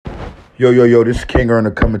Yo, this is King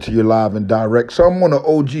Earner coming to you live and direct. So I'm on the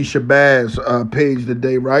OG Shabazz page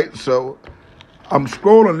today, right? So I'm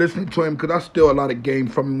scrolling, listening to him because I steal a lot of game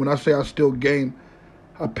from him. When I say I steal game,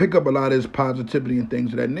 I pick up a lot of his positivity and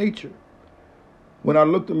things of that nature. When I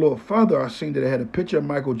looked a little further, I seen that it had a picture of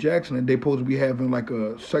Michael Jackson and they supposed to be having like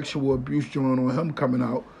a sexual abuse joint on him coming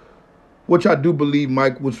out, which I do believe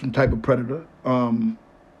Mike was some type of predator. I'm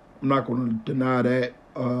not going to deny that.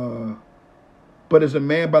 But it's a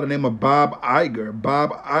man by the name of Bob Iger.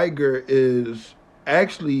 Bob Iger is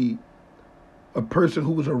actually a person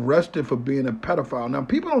who was arrested for being a pedophile. Now,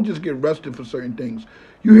 people don't just get arrested for certain things.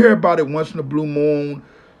 You hear about it once in a blue moon,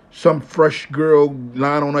 some fresh girl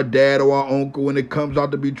lying on her dad or her uncle, and it comes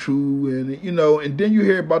out to be true. And then you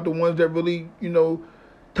hear about the ones that really,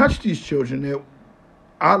 touch these children that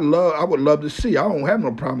I would love to see. I don't have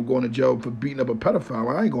no problem going to jail for beating up a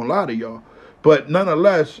pedophile. I ain't going to lie to y'all. But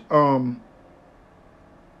nonetheless,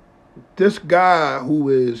 this guy who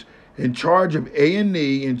is in charge of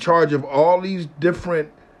A&E, in charge of all these different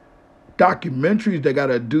documentaries that got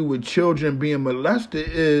to do with children being molested,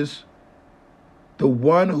 is the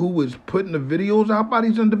one who is putting the videos out by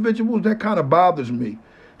these individuals. That kind of bothers me.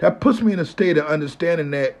 That puts me in a state of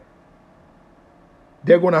understanding that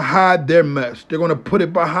they're going to hide their mess. They're going to put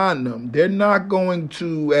it behind them. They're not going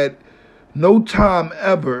to, at no time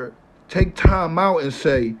ever, take time out and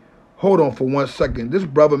say, hold on for 1 second. This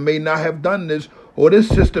brother may not have done this, or this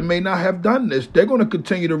sister may not have done this. They're going to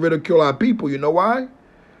continue to ridicule our people. You know why?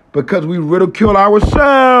 Because we ridicule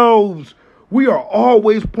ourselves. We are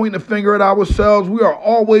always pointing a finger at ourselves. We are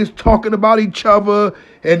always talking about each other.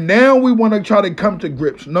 And now we want to try to come to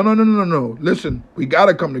grips. No. Listen, we got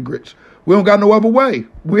to come to grips. We don't got no other way.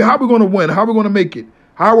 How are we going to win? How are we going to make it?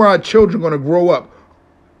 How are our children going to grow up?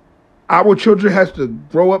 Our children has to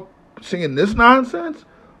grow up singing this nonsense?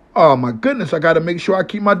 Oh, my goodness, I got to make sure I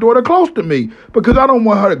keep my daughter close to me because I don't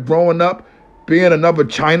want her to growing up being another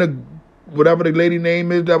China, whatever the lady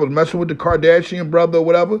name is that was messing with the Kardashian brother or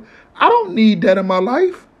whatever. I don't need that in my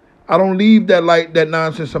life. I don't need that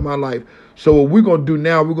nonsense in my life. So what we're going to do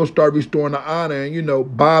now, we're going to start restoring the honor.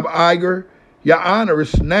 And, Bob Iger, your honor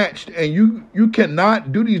is snatched. And you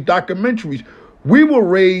cannot do these documentaries. We will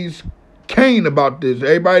raise Cain about this.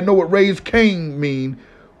 Everybody know what raise Cain mean.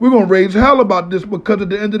 We're going to raise hell about this because at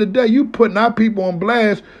the end of the day, you putting our people on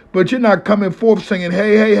blast, but you're not coming forth saying,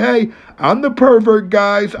 hey, I'm the pervert,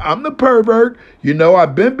 guys. I'm the pervert.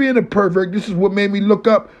 I've been being a pervert. This is what made me look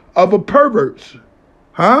up other perverts.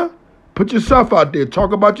 Huh? Put yourself out there.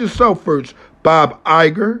 Talk about yourself first. Bob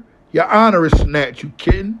Iger, your honor is snatched. You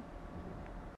kidding?